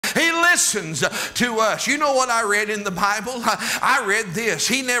listens to us. You know what I read in the Bible? I read this.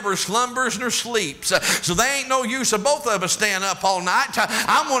 He never slumbers nor sleeps. So there ain't no use of both of us staying up all night.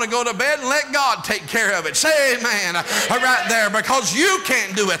 I'm going to go to bed and let God take care of it. Say amen. Right there, because you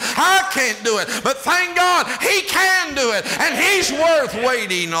can't do it. I can't do it. But thank God He can do it. And He's worth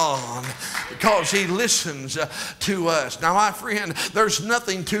waiting on, because He listens to us. Now, my friend, there's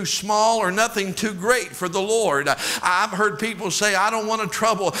nothing too small or nothing too great for the Lord. I've heard people say, I don't want to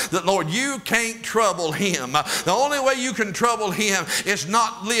trouble the Lord. You can't trouble Him. The only way you can trouble Him is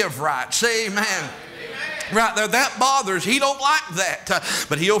not live right. Say amen. Right there, that bothers. He don't like that,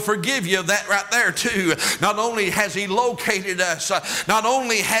 but He'll forgive you of that right there too. Not only has He located us, not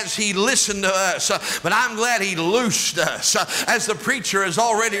only has He listened to us, but I'm glad He loosed us, as the preacher has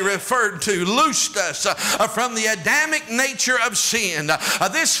already referred to, loosed us from the Adamic nature of sin.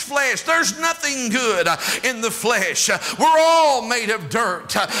 This flesh, there's nothing good in the flesh. We're all made of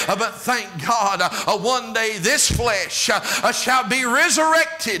dirt, but thank God, one day this flesh shall be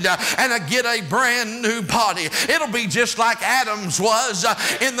resurrected and get a brand new body. It'll be just like Adam's was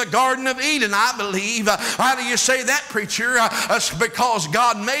in the Garden of Eden, I believe. Why do you say that, preacher? Because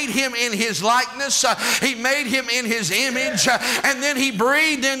God made him in His likeness. He made him in His image, and then He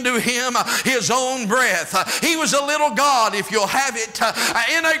breathed into him His own breath. He was a little God, if you'll have it,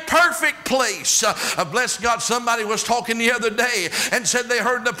 in a perfect place. Bless God, somebody was talking the other day and said they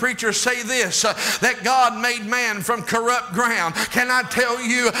heard the preacher say this, that God made man from corrupt ground. Can I tell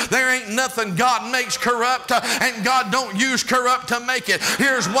you, there ain't nothing God makes corrupt, and God don't use corrupt to make it.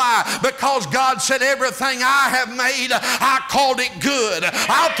 Here's why. Because God said, everything I have made, I called it good.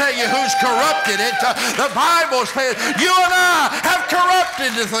 I'll tell you who's corrupted it. The Bible says you and I have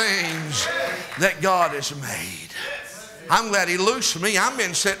corrupted the things that God has made. I'm glad He loosed me. I'm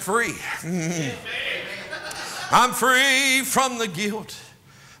been set free. I'm free from the guilt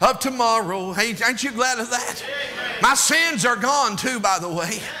of tomorrow. Hey, aren't you glad of that? My sins are gone too, by the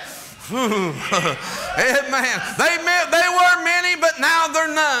way. Amen. They were many, but now they're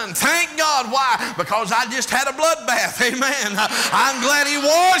none. Thank God. Why? Because I just had a bloodbath. Amen. I'm glad He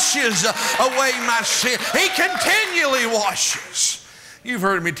washes away my sin. He continually washes. You've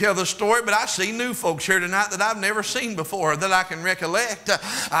heard me tell the story, but I see new folks here tonight that I've never seen before that I can recollect.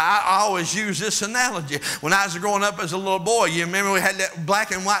 I always use this analogy. When I was growing up as a little boy, you remember we had that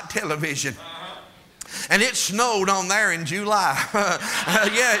black and white television. And it snowed on there in July.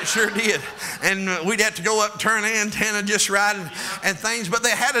 Yeah, it sure did. And we'd have to go up, turn the antenna just right and things. But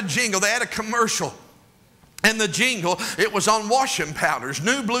they had a jingle. They had a commercial. And the jingle, it was on washing powders,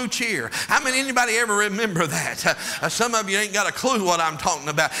 New Blue Cheer. How many, anybody ever remember that? Some of you ain't got a clue what I'm talking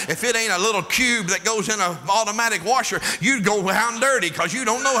about. If it ain't a little cube that goes in an automatic washer, you'd go down dirty because you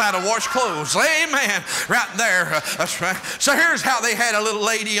don't know how to wash clothes. Amen. Right there. That's right. So here's how they had a little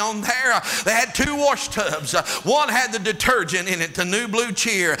lady on there. They had two wash tubs. One had the detergent in it, the New Blue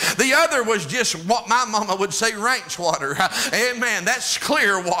Cheer. The other was just what my mama would say, ranch water. Amen. That's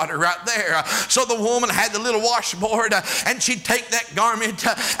clear water right there. So the woman had the little washboard, and she'd take that garment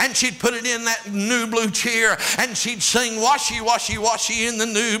and she'd put it in that New Blue Cheer, and she'd sing, washy, washy, washy in the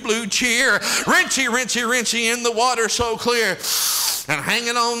New Blue Cheer, rinsey, rinsey, rinsey in the water so clear, and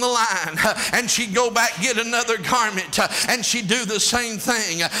hanging on the line. And she'd go back, get another garment, and she'd do the same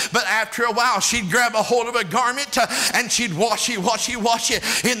thing. But after a while, she'd grab a hold of a garment and she'd washy, washy, washy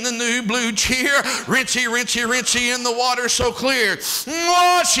in the New Blue Cheer, rinsey, rinsey, rinsey in the water so clear,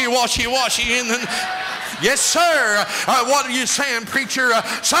 washy, washy, washy in the... Yes, sir. What are you saying, preacher?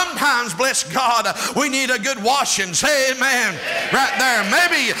 Sometimes, bless God, we need a good washing. Say amen. Right there.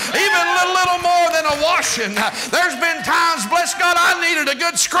 Maybe even a little more than a washing. There's been times, bless God, I needed a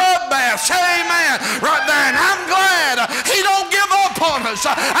good scrub bath. Say amen. Right there. And I'm glad He don't give up on us.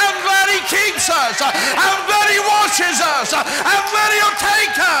 I'm glad He keeps us. I'm glad He washes us. I'm glad He'll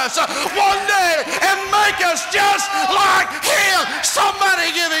take us one day and make us just like Him. Somebody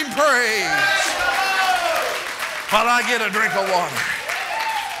give Him praise. While I get a drink of water.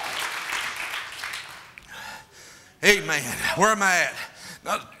 Amen. Where am I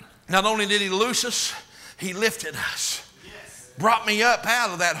at? Not only did He loose us, He lifted us. Brought me up out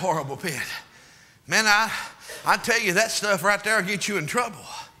of that horrible pit. Man, I tell you, that stuff right there will get you in trouble.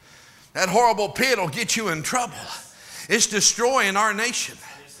 That horrible pit will get you in trouble. It's destroying our nation.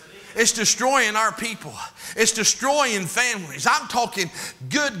 It's destroying our people. It's destroying families. I'm talking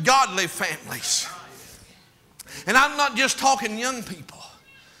good, godly families. And I'm not just talking young people.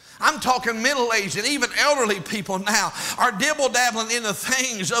 I'm talking middle-aged and even elderly people now are dibble-dabbling in the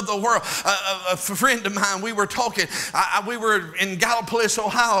things of the world. A friend of mine, we were talking, we were in Gallipolis,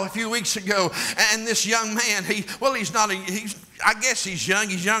 Ohio a few weeks ago, and this young man, he's I guess he's young.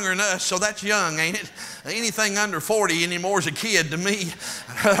 He's younger than us, so that's young, ain't it? Anything under 40 anymore is a kid to me.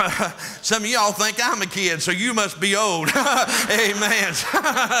 Some of y'all think I'm a kid, so you must be old. Amen.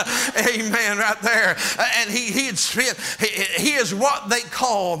 Amen, right there. And he is what they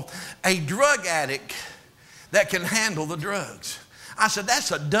call a drug addict that can handle the drugs. I said, that's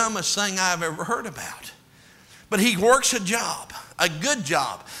the dumbest thing I've ever heard about. But he works a job, a good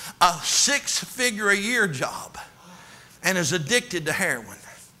job, a 6-figure-a-year job, and is addicted to heroin.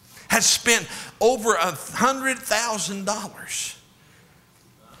 Has spent over $100,000.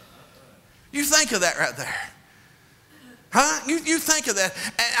 You think of that right there. Huh? You think of that.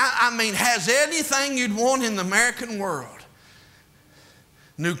 I mean, has anything you'd want in the American world.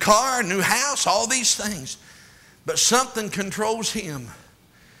 New car, new house, all these things. But something controls him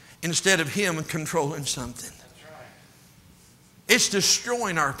instead of him controlling something. It's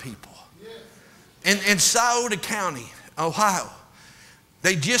destroying our people. In Scioto County, Ohio,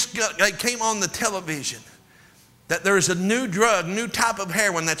 they came on the television that there's a new drug, new type of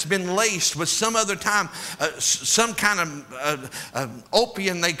heroin that's been laced with some other time, some kind of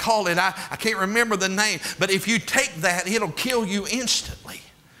opium they call it. I can't remember the name, but if you take that, it'll kill you instantly.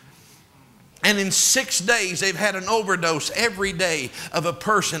 And in 6 days, they've had an overdose every day of a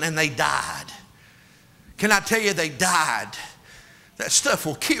person, and they died. Can I tell you, they died? That stuff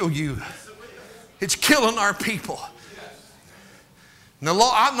will kill you. It's killing our people. And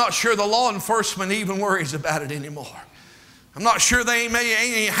I'm not sure the law enforcement even worries about it anymore. I'm not sure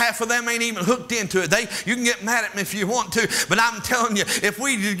half of them ain't even hooked into it. You can get mad at me if you want to, but I'm telling you, if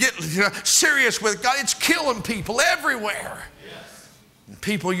we get serious with God, it's killing people everywhere.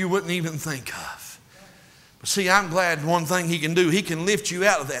 People you wouldn't even think of. But see, I'm glad one thing he can do, he can lift you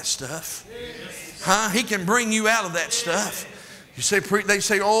out of that stuff. Huh? He can bring you out of that stuff. You say, they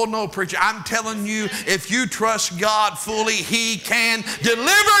say, oh no, preacher. I'm telling you, if you trust God fully, he can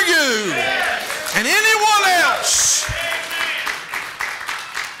deliver you. And anyone else.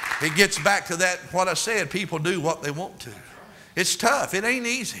 It gets back to that, what I said, people do what they want to. It's tough. It ain't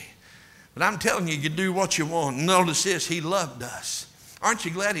easy. But I'm telling you, you do what you want. Notice this, he loved us. Aren't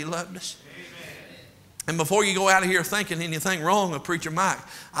you glad he loved us? Amen. And before you go out of here thinking anything wrong with Preacher Mike,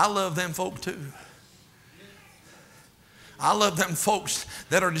 I love them folk too. I love them folks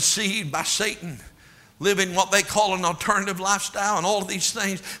that are deceived by Satan, living what they call an alternative lifestyle and all of these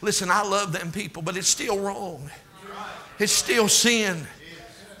things. Listen, I love them people, but it's still wrong. It's still sin.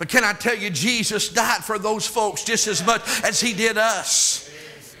 But can I tell you, Jesus died for those folks just as much as he did us.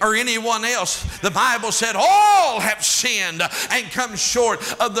 Or anyone else. The Bible said all have sinned and come short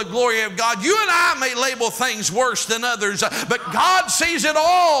of the glory of God. You and I may label things worse than others, but God sees it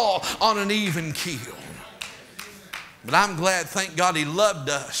all on an even keel. But I'm glad, thank God, he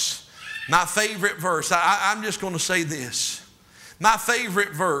loved us. My favorite verse, I'm just going to say this. My favorite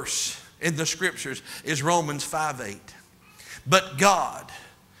verse in the scriptures is Romans 5:8. But God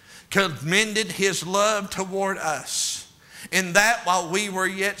commended his love toward us, in that while we were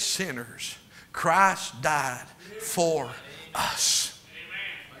yet sinners, Christ died for us.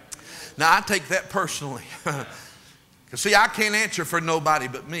 Now, I take that personally. Because, see, I can't answer for nobody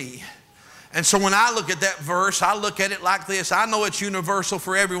but me. And so when I look at that verse, I look at it like this. I know it's universal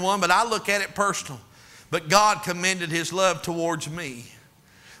for everyone, but I look at it personal. But God commended his love towards me.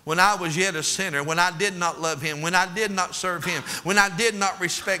 When I was yet a sinner, when I did not love him, when I did not serve him, when I did not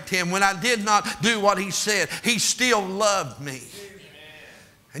respect him, when I did not do what he said, he still loved me.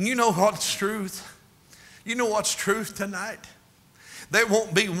 And you know what's truth? You know what's truth tonight? There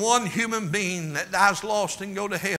won't be one human being that dies lost and go to hell